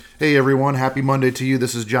Hey everyone, happy Monday to you.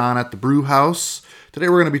 This is John at the Brew House. Today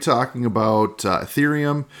we're going to be talking about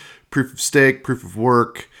Ethereum, proof of stake, proof of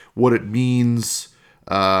work, what it means,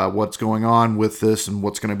 what's going on with this, and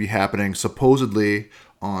what's going to be happening supposedly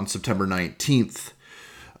on September 19th.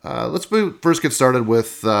 Let's first get started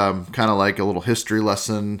with kind of like a little history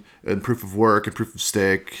lesson in proof of work and proof of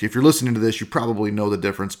stake. If you're listening to this, you probably know the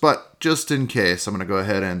difference, but just in case, I'm going to go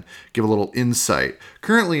ahead and give a little insight.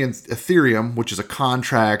 Currently in Ethereum, which is a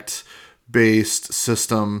contract-based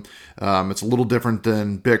system, it's a little different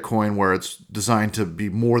than Bitcoin, where it's designed to be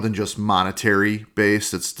more than just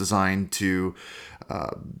monetary-based. It's designed to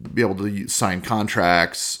be able to sign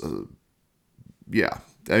contracts.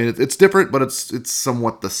 I mean, it's different, but it's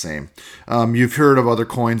somewhat the same. You've heard of other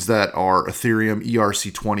coins that are Ethereum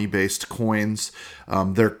ERC20 based coins.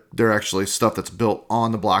 They're actually stuff that's built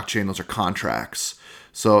on the blockchain. Those are contracts.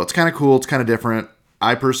 So it's kind of cool. It's kind of different.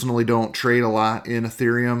 I personally don't trade a lot in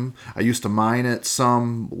Ethereum. I used to mine it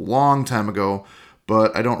some long time ago,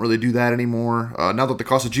 but I don't really do that anymore. Now that the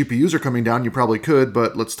cost of GPUs are coming down, you probably could,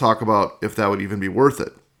 but let's talk about if that would even be worth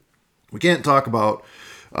it. We can't talk about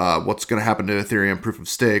what's going to happen to Ethereum proof of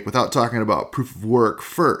stake without talking about proof of work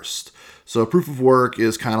first. So proof of work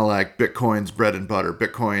is kind of like Bitcoin's bread and butter.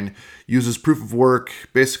 Bitcoin uses proof of work.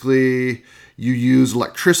 Basically, you use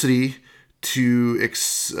electricity to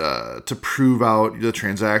prove out the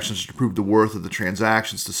transactions, to prove the worth of the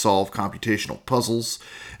transactions, to solve computational puzzles.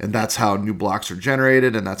 And that's how new blocks are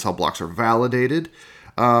generated, and that's how blocks are validated.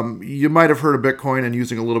 You might have heard of Bitcoin and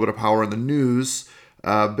using a little bit of power in the news.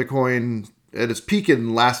 Bitcoin, at its peak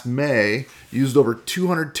in last May, used over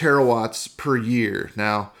 200 terawatts per year.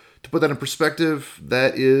 Now, to put that in perspective,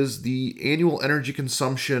 that is the annual energy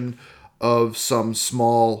consumption of some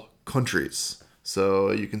small countries.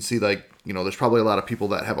 So you can see, there's probably a lot of people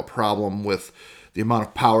that have a problem with the amount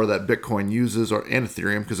of power that Bitcoin uses and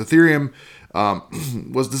Ethereum, because Ethereum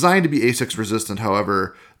was designed to be ASICs resistant.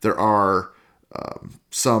 However, there are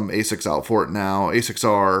some ASICs out for it now. ASICs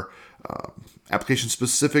are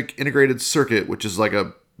application-specific integrated circuit, which is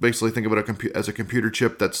basically think of it as a computer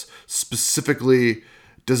chip that's specifically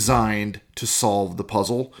designed to solve the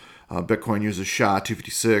puzzle. Bitcoin uses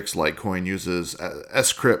SHA-256, Litecoin uses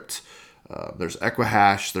Scrypt, there's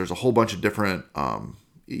Equihash, there's a whole bunch of different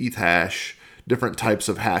ETH hash, different types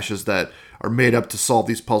of hashes that are made up to solve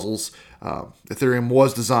these puzzles. Ethereum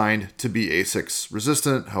was designed to be ASICs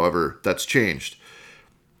resistant, however, that's changed.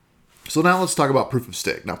 So now let's talk about proof of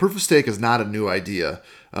stake. Now, proof of stake is not a new idea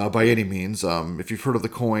by any means. If you've heard of the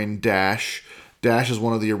coin Dash, Dash is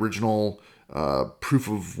one of the original proof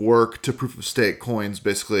of work to proof of stake coins.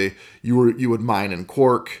 Basically, you would mine in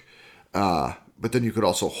Quark, but then you could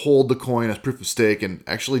also hold the coin as proof of stake. And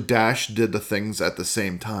actually, Dash did the things at the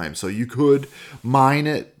same time. So you could mine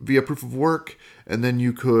it via proof of work, and then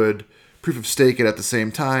you could proof of stake it at the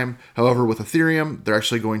same time. However, with Ethereum, they're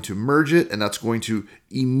actually going to merge it, and that's going to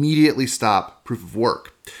immediately stop proof of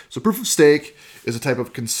work. So proof of stake is a type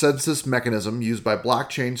of consensus mechanism used by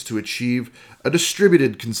blockchains to achieve a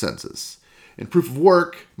distributed consensus. In proof of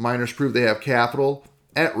work, miners prove they have capital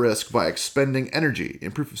at risk by expending energy.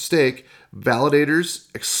 In proof of stake, validators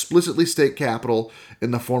explicitly stake capital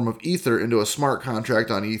in the form of Ether into a smart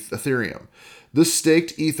contract on Ethereum. This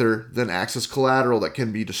staked Ether then acts as collateral that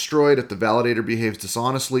can be destroyed if the validator behaves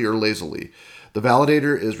dishonestly or lazily. The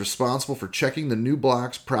validator is responsible for checking the new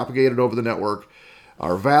blocks propagated over the network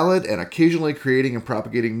are valid and occasionally creating and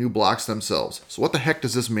propagating new blocks themselves. So what the heck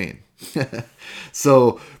does this mean?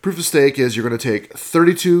 So proof of stake is you're going to take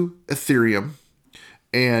 32 Ethereum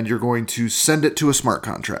and you're going to send it to a smart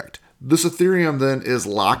contract. This Ethereum then is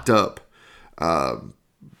locked up.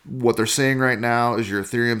 What they're saying right now is your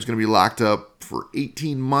Ethereum is going to be locked up for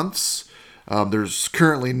 18 months. There's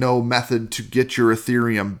currently no method to get your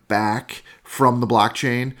Ethereum back from the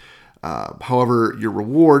blockchain. However, your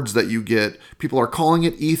rewards that you get, people are calling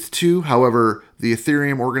it ETH2. However, the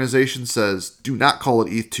Ethereum organization says do not call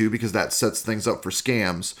it ETH2 because that sets things up for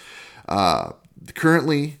scams.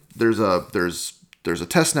 Currently, there's a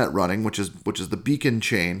testnet running, which is the Beacon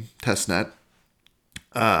chain testnet.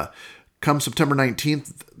 Come September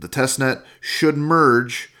 19th, the testnet should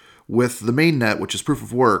merge with the mainnet, which is proof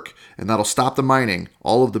of work, and that'll stop the mining.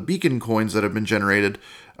 All of the Beacon coins that have been generated,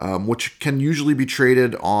 which can usually be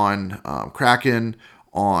traded on Kraken,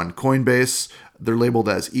 on Coinbase, they're labeled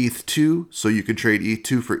as ETH2, so you can trade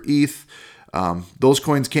ETH2 for ETH. Those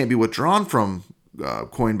coins can't be withdrawn from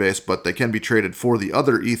Coinbase, but they can be traded for the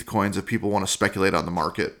other ETH coins if people want to speculate on the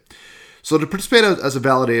market. So to participate as a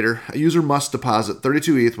validator, a user must deposit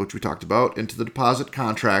 32 ETH, which we talked about, into the deposit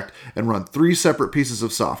contract and run 3 separate pieces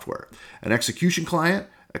of software: an execution client,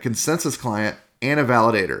 a consensus client, and a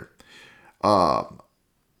validator.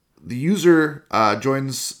 The user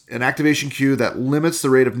joins an activation queue that limits the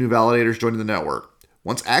rate of new validators joining the network.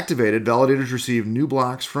 Once activated, validators receive new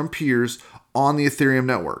blocks from peers on the Ethereum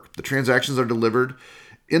network. The transactions are delivered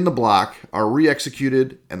in the block, are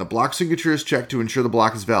re-executed, and the block signature is checked to ensure the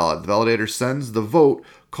block is valid. The validator sends the vote,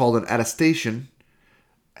 called an attestation,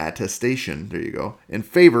 there you go, in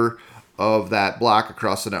favor of that block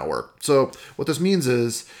across the network. So what this means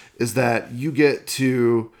is that you get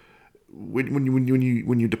to,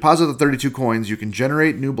 when you deposit the 32 coins, you can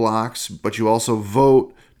generate new blocks, but you also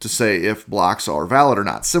vote to say if blocks are valid or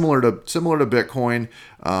not. Similar to Bitcoin,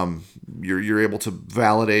 you're able to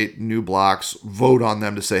validate new blocks, vote on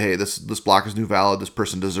them to say, hey, this block is new valid, this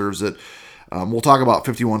person deserves it. We'll talk about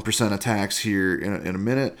 51% attacks here in a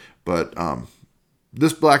minute, but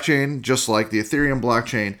this blockchain, just like the Ethereum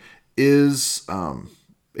blockchain, is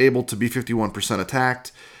able to be 51%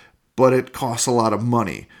 attacked, but it costs a lot of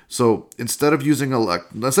money. So instead of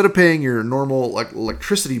paying your normal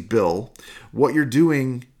electricity bill, what you're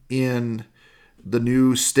doing in the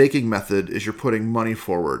new staking method is you're putting money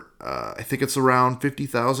forward. I think it's around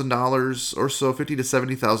 $50,000 or so, $50,000 to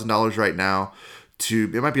 $70,000 right now.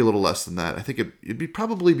 It might be a little less than that. I think it'd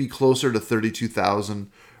probably be closer to $32,000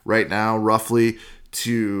 right now, roughly,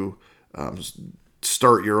 to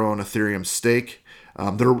start your own Ethereum stake.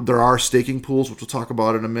 There are staking pools, which we'll talk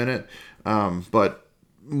about in a minute. But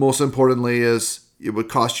most importantly is it would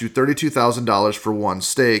cost you $32,000 for one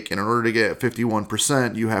stake. And in order to get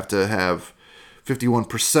 51%, you have to have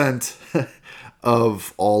 51%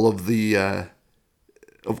 of all of the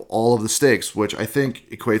stakes, which I think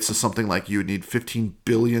equates to something like you would need $15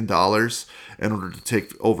 billion in order to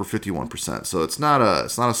take over 51%. So it's not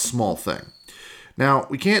a small thing. Now,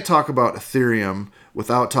 we can't talk about Ethereum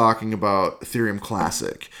without talking about Ethereum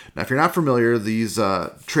Classic. Now, if you're not familiar, these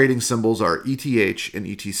trading symbols are ETH and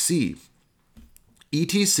ETC.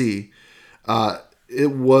 ETC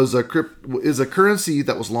is a currency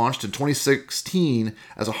that was launched in 2016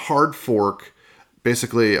 as a hard fork.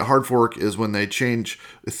 Basically, a hard fork is when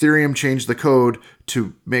Ethereum changed the code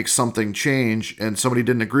to make something change, and somebody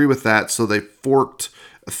didn't agree with that, so they forked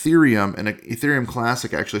Ethereum, and Ethereum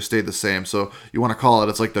Classic actually stayed the same. So you want to call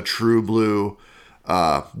it's like the true blue,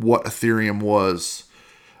 what Ethereum was.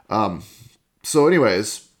 So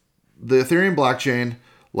anyways, the Ethereum blockchain,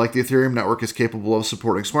 like the Ethereum network, is capable of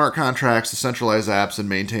supporting smart contracts, decentralized apps, and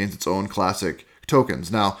maintains its own classic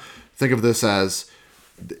tokens. Now, think of this as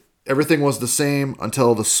everything was the same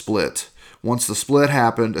until the split. Once the split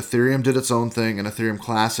happened, Ethereum did its own thing and Ethereum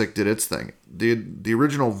Classic did its thing. The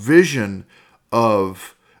original vision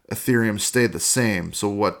of Ethereum stayed the same. So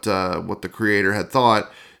what the creator had thought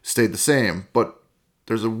stayed the same. But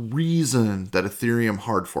there's a reason that Ethereum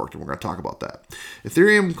hard forked, and we're going to talk about that.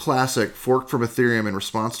 Ethereum Classic forked from Ethereum in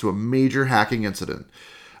response to a major hacking incident.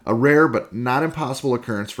 A rare but not impossible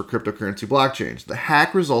occurrence for cryptocurrency blockchains. The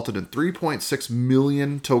hack resulted in 3.6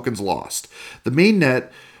 million tokens lost. The mainnet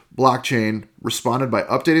blockchain responded by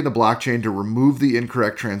updating the blockchain to remove the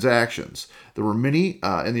incorrect transactions. There were many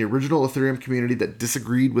in the original Ethereum community that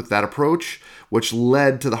disagreed with that approach, which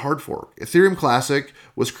led to the hard fork. Ethereum Classic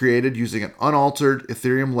was created using an unaltered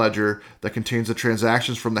Ethereum ledger that contains the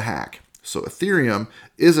transactions from the hack. So Ethereum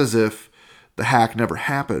is as if the hack never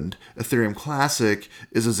happened. Ethereum Classic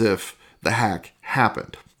is as if the hack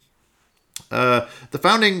happened. The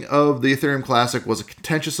founding of the Ethereum Classic was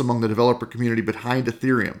contentious among the developer community behind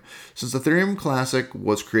Ethereum. Since Ethereum Classic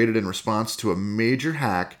was created in response to a major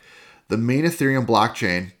hack, the main Ethereum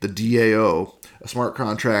blockchain, the DAO, a smart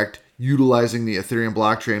contract utilizing the Ethereum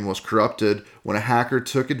blockchain, was corrupted when a hacker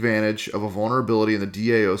took advantage of a vulnerability in the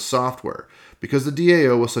DAO software. Because the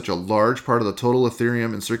DAO was such a large part of the total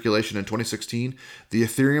Ethereum in circulation in 2016, the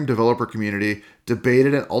Ethereum developer community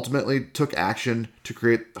debated and ultimately took action to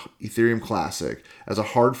create Ethereum Classic as a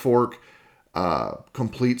hard fork,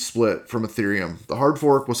 complete split from Ethereum. The hard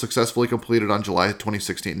fork was successfully completed on July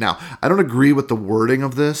 2016. Now, I don't agree with the wording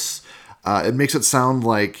of this. It makes it sound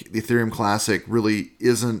like the Ethereum Classic really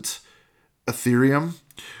isn't Ethereum.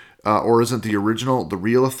 Or isn't the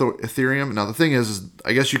real Ethereum? Now, the thing is,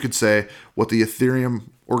 I guess you could say what the Ethereum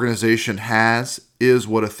organization has is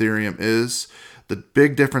what Ethereum is. The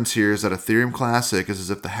big difference here is that Ethereum Classic is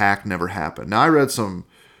as if the hack never happened. Now, I read some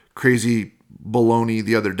crazy baloney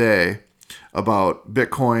the other day about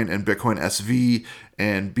Bitcoin and Bitcoin SV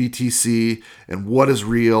and BTC and what is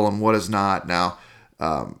real and what is not. Now,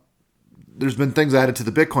 there's been things added to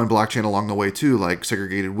the Bitcoin blockchain along the way too, like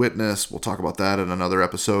segregated witness. We'll talk about that in another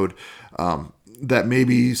episode. That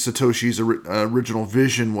maybe Satoshi's original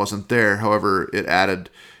vision wasn't there. However, it added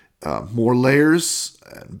more layers,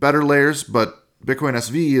 better layers, but Bitcoin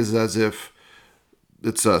SV is as if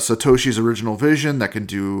it's Satoshi's original vision that can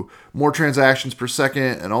do more transactions per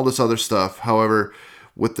second and all this other stuff. However,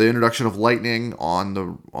 with the introduction of Lightning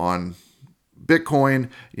on Bitcoin,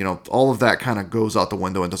 all of that kind of goes out the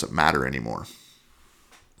window and doesn't matter anymore.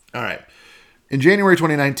 All right. In January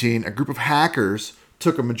 2019, a group of hackers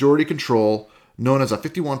took a majority control known as a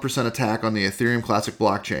 51% attack on the Ethereum Classic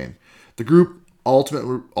blockchain. The group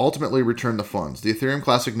ultimately returned the funds. The Ethereum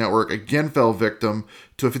Classic network again fell victim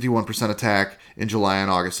to a 51% attack in July and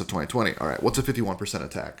August of 2020. All right, what's a 51%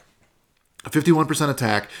 attack? A 51%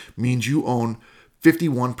 attack means you own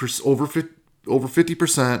 51% over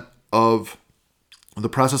 50% of the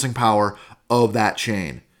processing power of that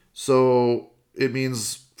chain. So it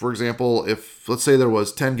means, for example, if let's say there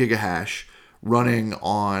was 10 gigahash running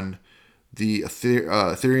on the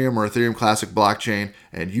Ethereum or Ethereum Classic blockchain,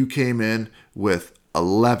 and you came in with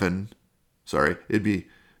 11, it'd be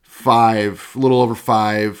 5, a little over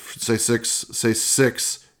 5, say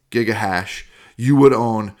 6 gigahash, you would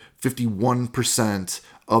own 51%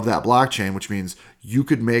 of that blockchain, which means you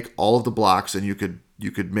could make all of the blocks and you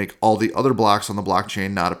could make all the other blocks on the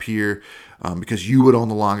blockchain not appear because you would own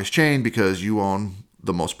the longest chain because you own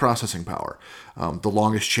the most processing power. The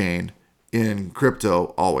longest chain in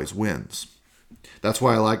crypto always wins. That's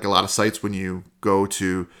why I like a lot of sites when you go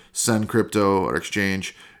to send crypto or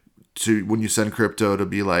exchange when you send crypto to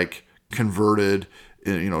be like converted,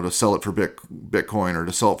 to sell it for Bitcoin or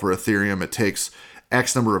to sell it for Ethereum. It takes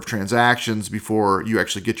X number of transactions before you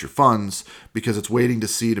actually get your funds because it's waiting to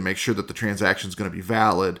see to make sure that the transaction is going to be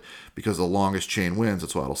valid because the longest chain wins.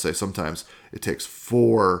 That's why it'll say sometimes it takes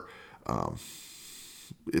 4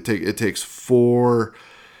 it takes 4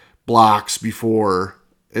 blocks before,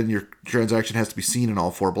 and your transaction has to be seen in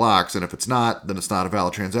all 4 blocks. And if it's not, then it's not a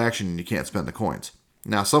valid transaction and you can't spend the coins.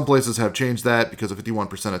 Now, some places have changed that because a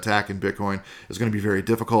 51% attack in Bitcoin is going to be very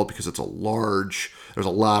difficult because there's a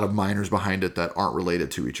lot of miners behind it that aren't related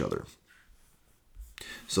to each other.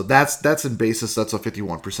 So that's in basis, that's a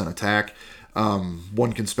 51% attack.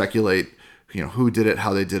 One can speculate, who did it,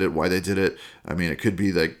 how they did it, why they did it. I mean, it could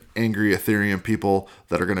be the angry Ethereum people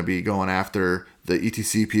that are going to be going after the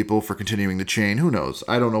ETC people for continuing the chain. Who knows?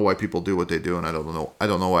 I don't know why people do what they do, and I don't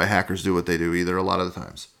know why hackers do what they do either a lot of the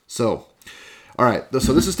times. So, all right.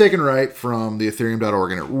 So this is taken right from the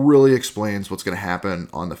Ethereum.org, and it really explains what's going to happen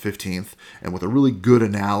on the 15th, and with a really good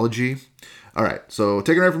analogy. All right. So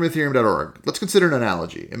taken right from Ethereum.org. Let's consider an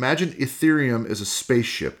analogy. Imagine Ethereum is a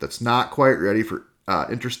spaceship that's not quite ready for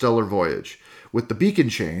interstellar voyage. With the beacon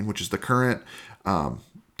chain, which is the current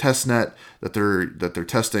test net that they're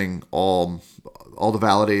testing all the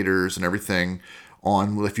validators and everything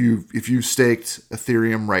on. If you staked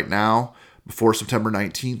Ethereum right now before September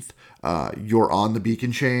 19th, you're on the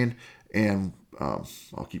beacon chain, and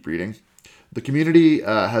I'll keep reading. The community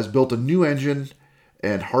has built a new engine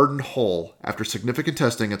and hardened hull. After significant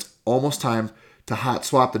testing, it's almost time to hot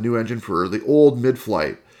swap the new engine for the old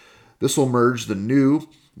mid-flight. This will merge the new,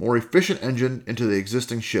 more efficient engine into the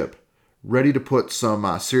existing ship, ready to put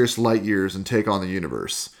some serious light years and take on the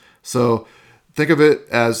universe. So think of it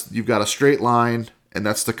as you've got a straight line, and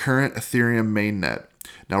that's the current Ethereum mainnet.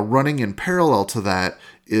 Now, running in parallel to that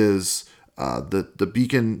is the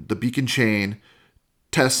beacon chain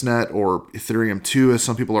testnet, or Ethereum 2, as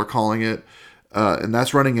some people are calling it, and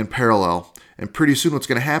that's running in parallel. And pretty soon, what's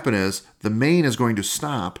going to happen is the main is going to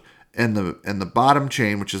stop. And the bottom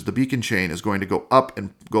chain, which is the beacon chain, is going to go up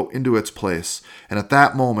and go into its place. And at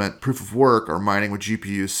that moment, proof of work, or mining with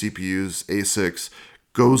GPUs, CPUs, ASICs,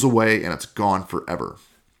 goes away and it's gone forever.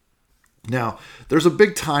 Now, there's a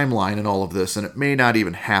big timeline in all of this, and it may not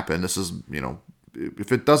even happen. This is,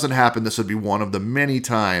 if it doesn't happen, this would be one of the many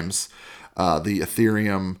times the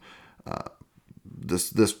Ethereum,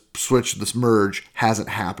 this switch, this merge hasn't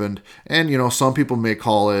happened. And, some people may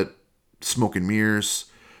call it smoke and mirrors.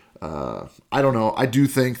 I don't know. I do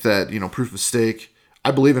think that, proof of stake,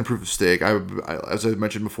 I believe in proof of stake. As I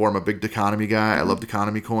mentioned before, I'm a big Deconomy guy. I love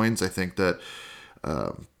Deconomy coins. I think that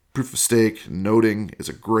proof of stake noting is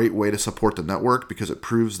a great way to support the network because it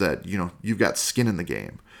proves that, you've got skin in the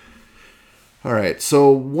game. All right.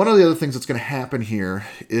 So one of the other things that's going to happen here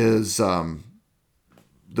is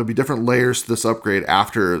there'll be different layers to this upgrade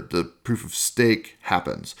after the proof of stake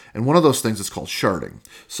happens. And one of those things is called sharding.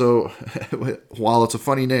 So while it's a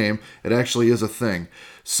funny name, it actually is a thing.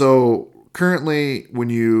 So currently, when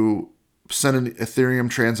you send an Ethereum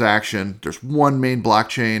transaction, there's one main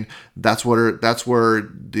blockchain. That's where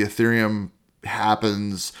the Ethereum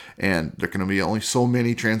happens, and there can be only so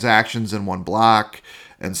many transactions in one block.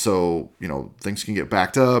 And so, things can get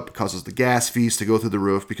backed up. It causes the gas fees to go through the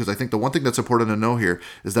roof, because I think the one thing that's important to know here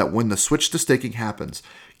is that when the switch to staking happens,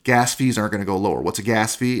 gas fees aren't going to go lower. What's a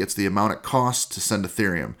gas fee? It's the amount it costs to send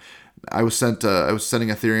Ethereum. I was sending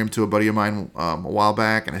Ethereum to a buddy of mine a while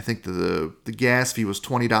back, and I think the gas fee was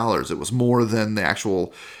 $20. It was more than the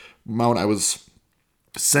actual amount I was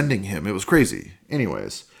sending him. It was crazy.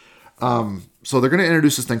 Anyways, so they're going to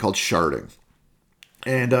introduce this thing called sharding.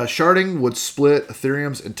 And sharding would split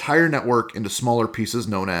Ethereum's entire network into smaller pieces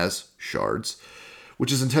known as shards,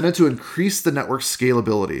 which is intended to increase the network's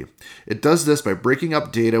scalability. It does this by breaking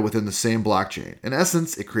up data within the same blockchain. In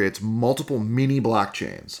essence, it creates multiple mini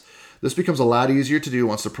blockchains. This becomes a lot easier to do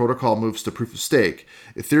once the protocol moves to proof of stake.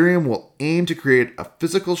 Ethereum will aim to create a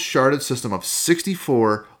physical sharded system of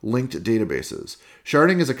 64 linked databases.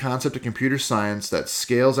 Sharding is a concept of computer science that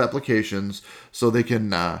scales applications so they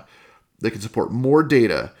can support more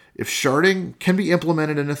data. If sharding can be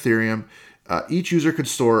implemented in Ethereum, each user could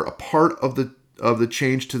store a part of the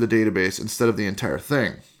change to the database instead of the entire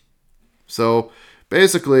thing. So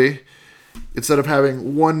basically, instead of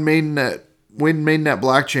having one mainnet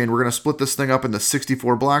blockchain, we're going to split this thing up into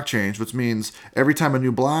 64 blockchains, which means every time a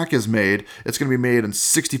new block is made, it's going to be made in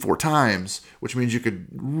 64 times, which means you could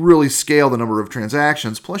really scale the number of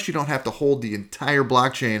transactions. Plus, you don't have to hold the entire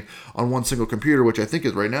blockchain on one single computer, which I think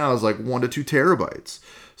is right now is like 1 to 2 terabytes.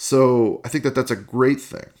 So I think that's a great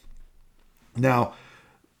thing. Now,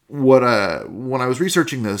 when I was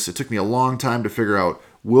researching this, it took me a long time to figure out,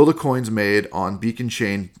 will the coins made on Beacon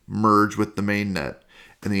Chain merge with the mainnet?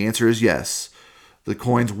 And the answer is yes. The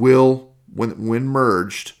coins will, when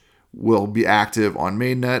merged, will be active on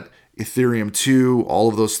mainnet, Ethereum 2, all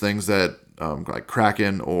of those things that like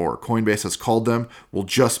Kraken or Coinbase has called them, will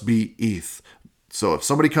just be ETH. So if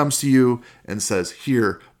somebody comes to you and says,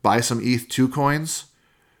 here, buy some ETH2 coins,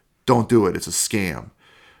 don't do it. It's a scam.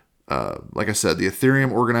 Like I said, the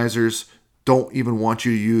Ethereum organizers don't even want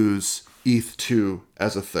you to use ETH2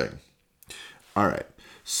 as a thing. All right.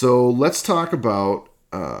 So let's talk about...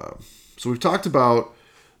 So we've talked about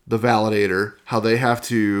the validator, how they have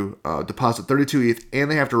to deposit 32 ETH,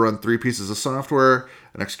 and they have to run 3 pieces of software,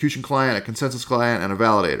 an execution client, a consensus client, and a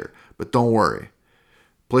validator. But don't worry.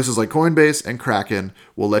 Places like Coinbase and Kraken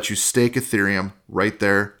will let you stake Ethereum right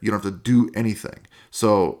there. You don't have to do anything.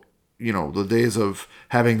 So, the days of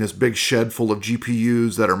having this big shed full of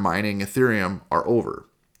GPUs that are mining Ethereum are over.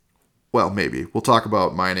 Well, maybe. We'll talk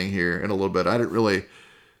about mining here in a little bit. I didn't really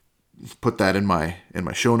put that in my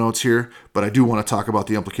show notes here, but I do want to talk about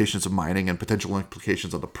the implications of mining and potential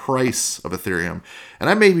implications on the price of Ethereum. And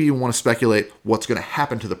I maybe even want to speculate what's going to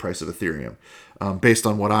happen to the price of Ethereum based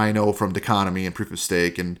on what I know from the economy and proof of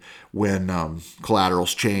stake and when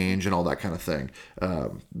collaterals change and all that kind of thing.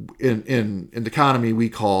 In the economy, we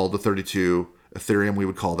call the 32 Ethereum, we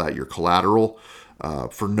would call that your collateral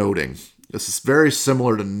for noting. This is very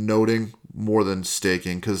similar to noting more than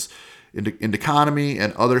staking, because in economy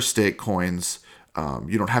and other stake coins,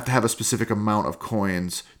 you don't have to have a specific amount of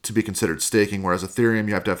coins to be considered staking, whereas Ethereum,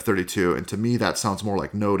 you have to have 32. And to me, that sounds more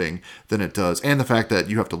like noting than it does. And the fact that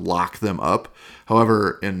you have to lock them up.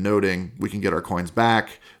 However, in noting, we can get our coins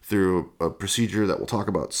back through a procedure that we'll talk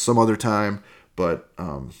about some other time. But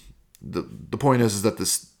the point is that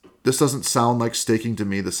this doesn't sound like staking to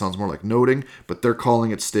me. This sounds more like noting, but they're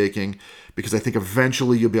calling it staking because I think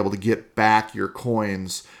eventually you'll be able to get back your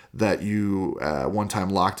coins that you one time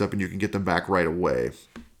locked up, and you can get them back right away.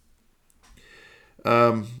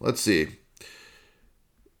 Let's see.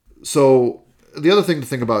 So the other thing to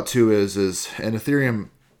think about too is and Ethereum,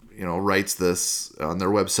 writes this on their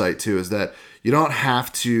website too, is that you don't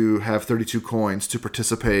have to have 32 coins to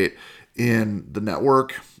participate in the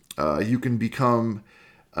network. You can become,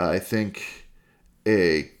 I think,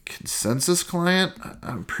 a consensus client.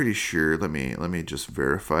 I'm pretty sure. Let me just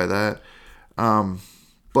verify that.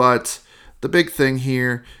 But the big thing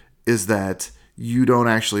here is that you don't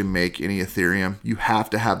actually make any Ethereum. You have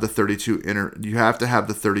to have the 32 You have to have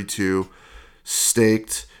the 32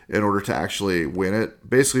 staked in order to actually win it.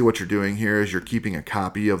 Basically, what you're doing here is you're keeping a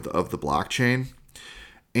copy of the blockchain,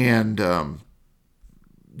 and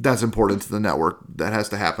that's important to the network. That has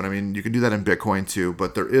to happen. I mean, you can do that in Bitcoin too,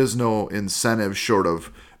 but there is no incentive short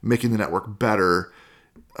of making the network better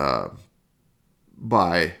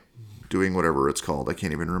by doing whatever it's called. I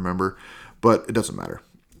can't even remember, but it doesn't matter.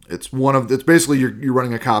 It's basically you're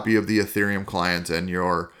running a copy of the Ethereum client, and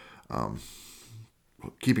you're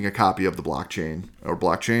keeping a copy of the blockchain or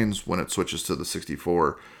blockchains when it switches to the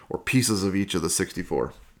 64, or pieces of each of the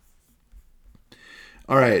 64.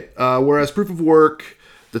 All right. Whereas proof of work,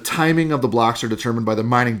 the timing of the blocks are determined by the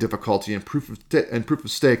mining difficulty, and proof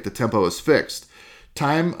of stake, the tempo is fixed.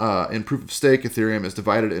 Time in proof of stake Ethereum is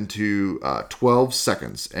divided into 12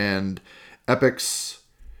 seconds and epochs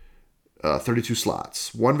 32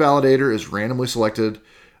 slots. One validator is randomly selected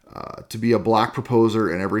to be a block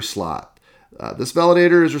proposer in every slot. This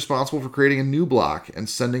validator is responsible for creating a new block and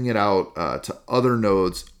sending it out to other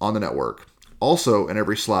nodes on the network. Also, in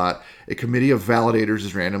every slot, a committee of validators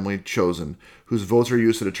is randomly chosen, whose votes are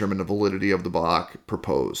used to determine the validity of the block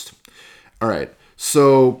proposed. All right,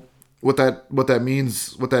 so what that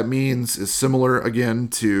means is similar again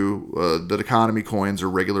to the economy coins or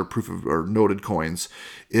regular proof of or noted coins.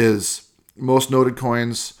 Is most noted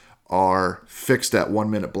coins are fixed at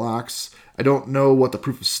 1 minute blocks. I don't know what the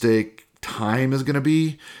proof of stake time is going to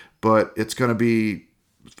be, but it's going to be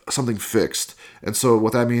something fixed. And so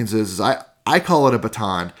what that means is I call it a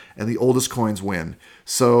baton, and the oldest coins win.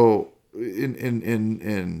 So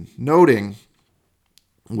in noting,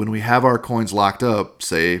 when we have our coins locked up,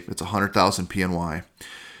 say it's 100,000 PNY,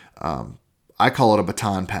 I call it a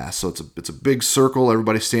baton pass. So it's a big circle,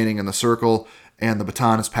 everybody's standing in the circle, and the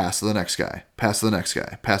baton is passed to the next guy, passed to the next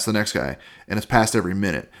guy, passed to the next guy, and it's passed every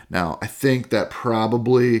minute. Now, I think that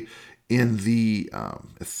probably in the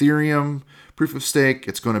Ethereum proof of stake,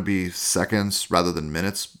 it's going to be seconds rather than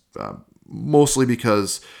minutes, mostly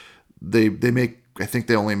because they make, I think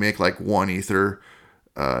they only make like 1 Ether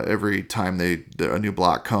every time a new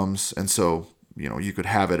block comes, and so you could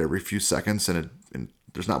have it every few seconds, and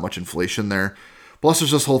there's not much inflation there. Plus,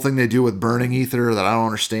 there's this whole thing they do with burning Ether that I don't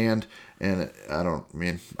understand, and I don't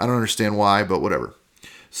understand why, but whatever.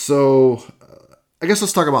 So I guess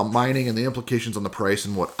let's talk about mining and the implications on the price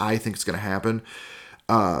and what I think is going to happen.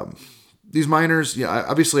 These miners,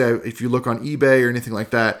 obviously, if you look on eBay or anything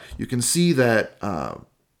like that, you can see that the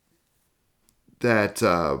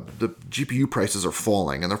GPU prices are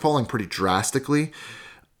falling, and they're falling pretty drastically.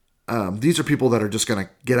 These are people that are just going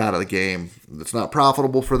to get out of the game. It's not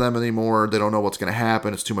profitable for them anymore. They don't know what's going to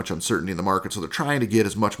happen. It's too much uncertainty in the market, so they're trying to get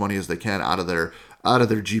as much money as they can out of their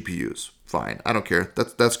GPUs. Fine, I don't care.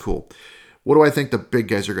 That's cool. What do I think the big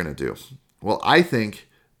guys are going to do? Well, I think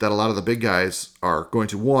that a lot of the big guys are going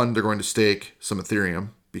to, they're going to stake some Ethereum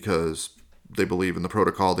because they believe in the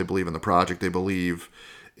protocol, they believe in the project, they believe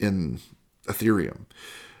in Ethereum.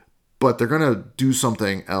 But they're going to do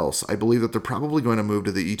something else. I believe that they're probably going to move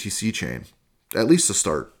to the ETC chain, at least to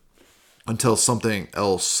start, until something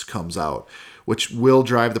else comes out, which will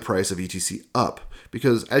drive the price of ETC up.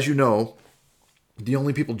 Because as you know, the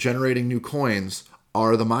only people generating new coins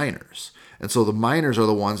are the miners. And so the miners are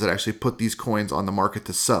the ones that actually put these coins on the market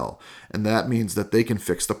to sell. And that means that they can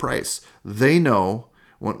fix the price. They know,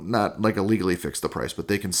 well, not like illegally fix the price, but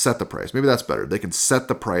they can set the price. Maybe that's better. They can set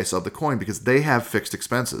the price of the coin because they have fixed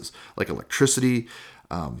expenses like electricity,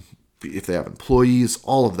 if they have employees,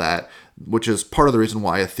 all of that, which is part of the reason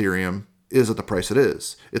why Ethereum is at the price it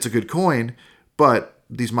is. It's a good coin, but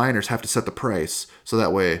these miners have to set the price so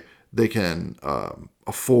that way they can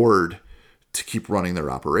afford to keep running their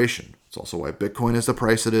operation. It's also why Bitcoin is the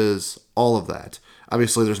price it is, all of that.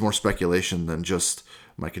 Obviously, there's more speculation than just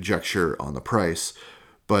my conjecture on the price,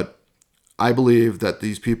 but I believe that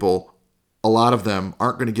these people, a lot of them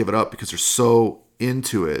aren't going to give it up because they're so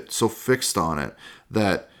into it, so fixed on it,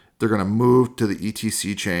 that they're going to move to the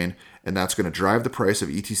ETC chain, and that's going to drive the price of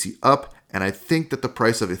ETC up, and I think that the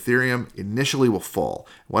price of Ethereum initially will fall.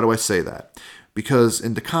 Why do I say that? Because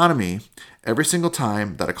in the economy, every single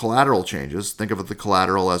time that a collateral changes, think of the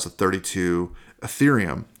collateral as a 32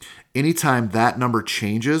 Ethereum, anytime that number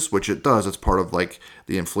changes, which it does, it's part of like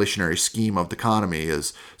the inflationary scheme of the economy,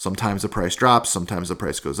 is sometimes the price drops, sometimes the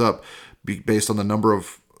price goes up, based on the number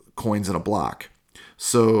of coins in a block.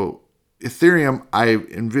 So Ethereum, I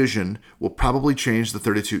envision, will probably change the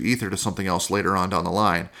 32 Ether to something else later on down the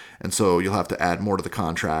line. And so you'll have to add more to the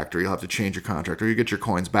contract, or you'll have to change your contract, or you get your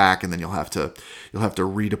coins back and then you'll have to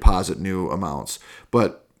redeposit new amounts.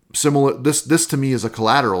 But similar, this to me is a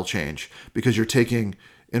collateral change because you're taking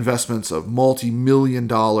investments of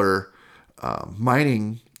multi-million-dollar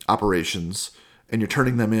mining operations and you're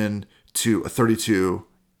turning them into a 32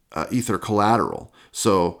 Ether collateral.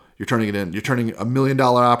 So you're turning a $1 million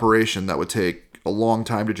operation that would take a long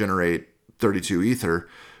time to generate 32 Ether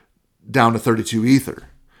down to 32 Ether.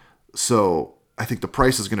 So I think the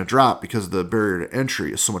price is going to drop because the barrier to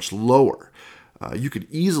entry is so much lower. You could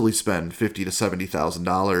easily spend $50,000 to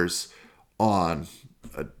 $70,000 on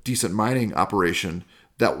a decent mining operation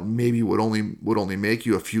that maybe would only make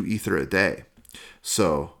you a few Ether a day.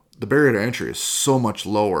 So the barrier to entry is so much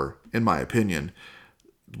lower, in my opinion,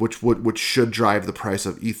 which should drive the price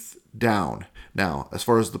of ETH down. Now, as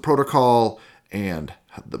far as the protocol and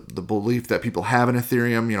the belief that people have in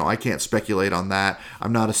Ethereum, I can't speculate on that.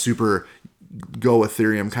 I'm not a super go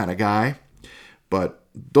Ethereum kind of guy. But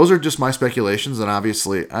those are just my speculations, and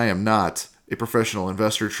obviously I am not a professional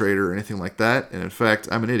investor, trader, or anything like that. And in fact,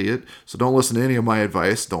 I'm an idiot, so don't listen to any of my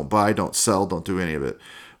advice. Don't buy, don't sell, don't do any of it.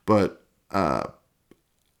 But I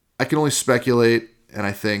can only speculate, and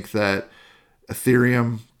I think that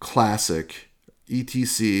Ethereum Classic,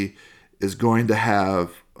 ETC, is going to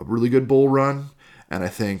have a really good bull run, and I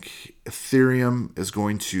think Ethereum is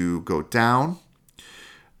going to go down,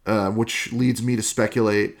 which leads me to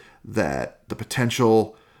speculate that the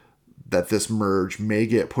potential that this merge may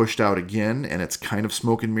get pushed out again, and it's kind of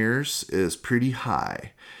smoke and mirrors, is pretty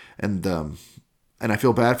high. And I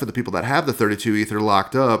feel bad for the people that have the 32 Ether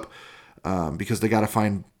locked up, because they got to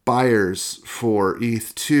find buyers for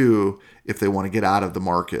ETH2 if they want to get out of the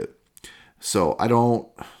market. So I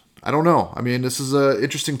don't know. I mean, this is an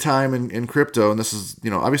interesting time in crypto, and this is,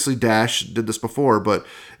 obviously Dash did this before, but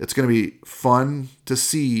it's going to be fun to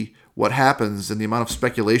see what happens, and the amount of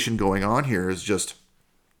speculation going on here is just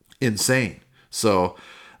insane. So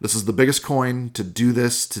this is the biggest coin to do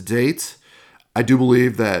this to date. I do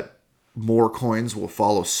believe that more coins will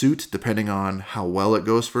follow suit depending on how well it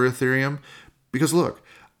goes for Ethereum. Because look,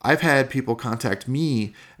 I've had people contact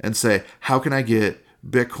me and say, how can I get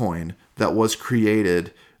Bitcoin that was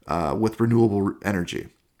created with renewable energy?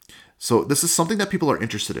 So this is something that people are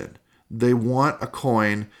interested in. They want a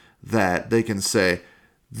coin that they can say,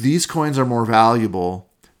 these coins are more valuable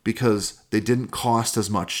because they didn't cost as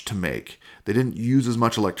much to make. They didn't use as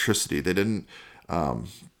much electricity. They didn't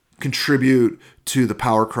contribute to the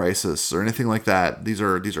power crisis or anything like that. These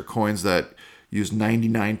are coins that use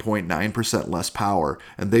 99.9% less power,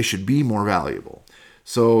 and they should be more valuable.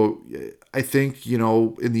 So I think,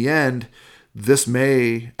 in the end,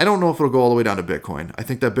 I don't know if it'll go all the way down to Bitcoin. I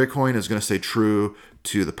think that Bitcoin is going to stay true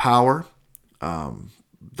to the power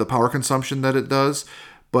consumption that it does.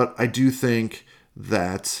 But I do think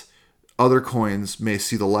that other coins may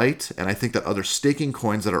see the light, and I think that other staking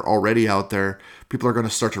coins that are already out there, people are going to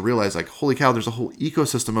start to realize, like, holy cow, there's a whole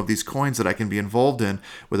ecosystem of these coins that I can be involved in,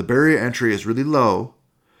 where the barrier to entry is really low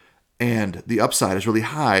and the upside is really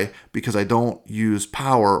high because I don't use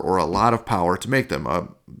power or a lot of power to make them.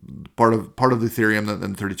 Part of the Ethereum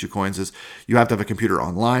and 32 coins is you have to have a computer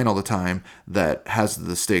online all the time that has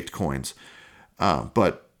the staked coins.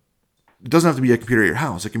 But it doesn't have to be a computer at your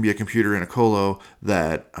house. It can be a computer in a colo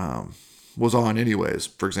that was on anyways.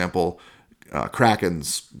 For example,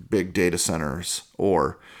 Kraken's big data centers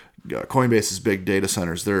or Coinbase's big data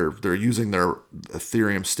centers. They're using their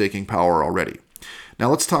Ethereum staking power already. Now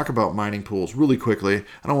let's talk about mining pools really quickly.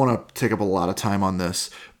 I don't want to take up a lot of time on this,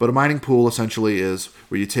 but a mining pool essentially is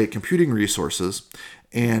where you take computing resources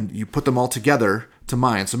and you put them all together to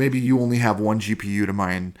mine. So maybe you only have one GPU to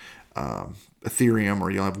mine Ethereum, or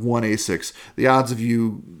you'll have one ASICs. The odds of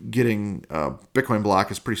you getting a Bitcoin block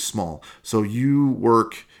is pretty small. So you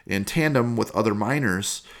work in tandem with other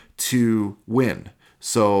miners to win.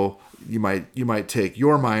 So you might take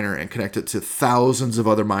your miner and connect it to thousands of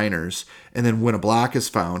other miners, and then when a block is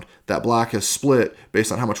found, that block is split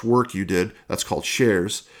based on how much work you did. That's called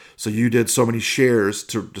shares. So you did so many shares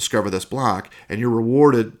to discover this block, and you're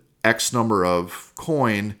rewarded X number of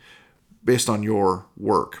coin based on your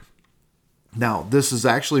work. Now, this is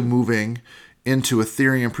actually moving into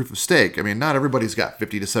Ethereum proof of stake. I mean, not everybody's got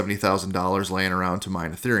 $50,000 to $70,000 laying around to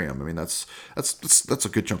mine Ethereum. I mean, that's a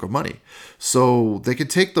good chunk of money. So they can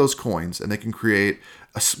take those coins and they can create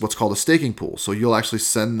what's called a staking pool. So you'll actually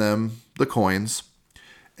send them the coins,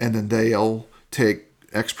 and then they'll take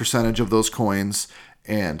X percentage of those coins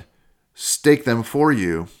and stake them for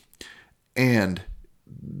you, and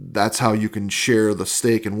that's how you can share the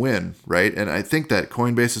stake and win, right? And I think that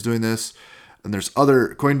Coinbase is doing this. And there's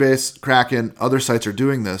other Coinbase, Kraken, other sites are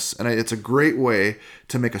doing this, and it's a great way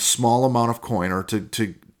to make a small amount of coin, or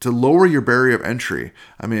to lower your barrier of entry.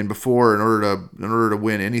 I mean, before, in order to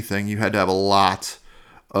win anything, you had to have a lot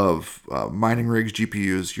of mining rigs,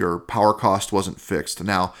 GPUs. Your power cost wasn't fixed.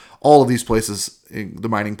 Now, all of these places, the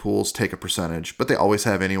mining pools take a percentage, but they always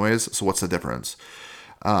have anyways. So what's the difference?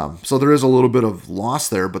 So there is a little bit of loss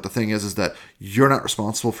there, but the thing is that you're not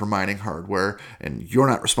responsible for mining hardware, and you're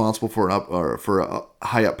not responsible for a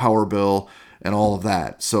high up power bill and all of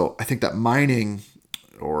that. So I think that mining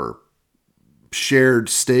or shared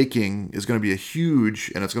staking is going to be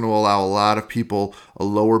huge, and it's going to allow a lot of people a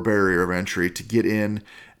lower barrier of entry to get in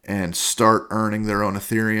and start earning their own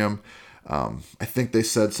Ethereum. I think they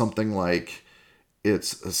said something like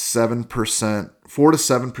it's a 4 to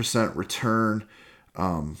 7% return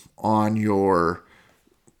on your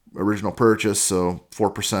original purchase, so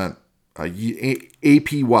 4%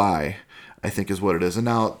 APY I think is what it is. And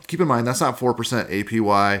now keep in mind, that's not 4%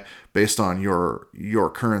 APY based on your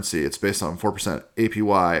currency. It's based on 4%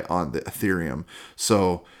 APY on the Ethereum.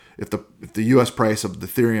 So if the US price of the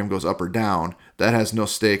Ethereum goes up or down, that has no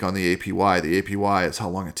stake on the APY. The APY is how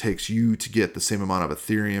long it takes you to get the same amount of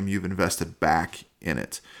Ethereum you've invested back in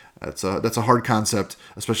it. That's a hard concept,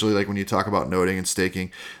 especially like when you talk about noding and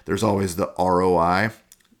staking. There's always the ROI.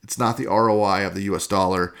 It's not the ROI of the US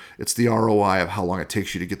dollar. It's the ROI of how long it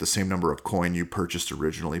takes you to get the same number of coin you purchased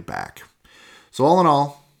originally back. So all in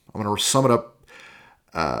all, I'm going to sum it up.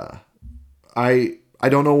 I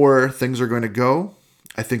don't know where things are going to go.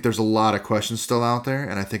 I think there's a lot of questions still out there,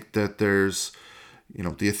 and I think that there's, the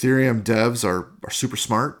Ethereum devs are super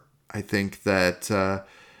smart. I think that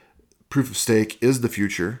proof of stake is the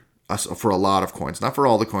future for a lot of coins. Not for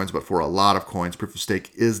all the coins, but for a lot of coins, proof of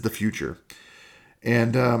stake is the future.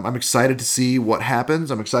 And I'm excited to see what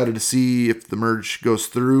happens. I'm excited to see if the merge goes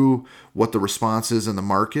through, what the response is in the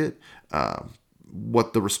market,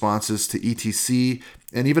 what the response is to ETC,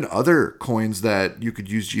 and even other coins that you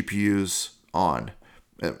could use GPUs on.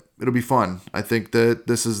 It'll be fun. I think that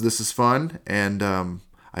this is fun, and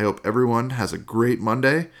I hope everyone has a great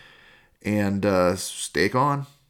Monday, and stake on.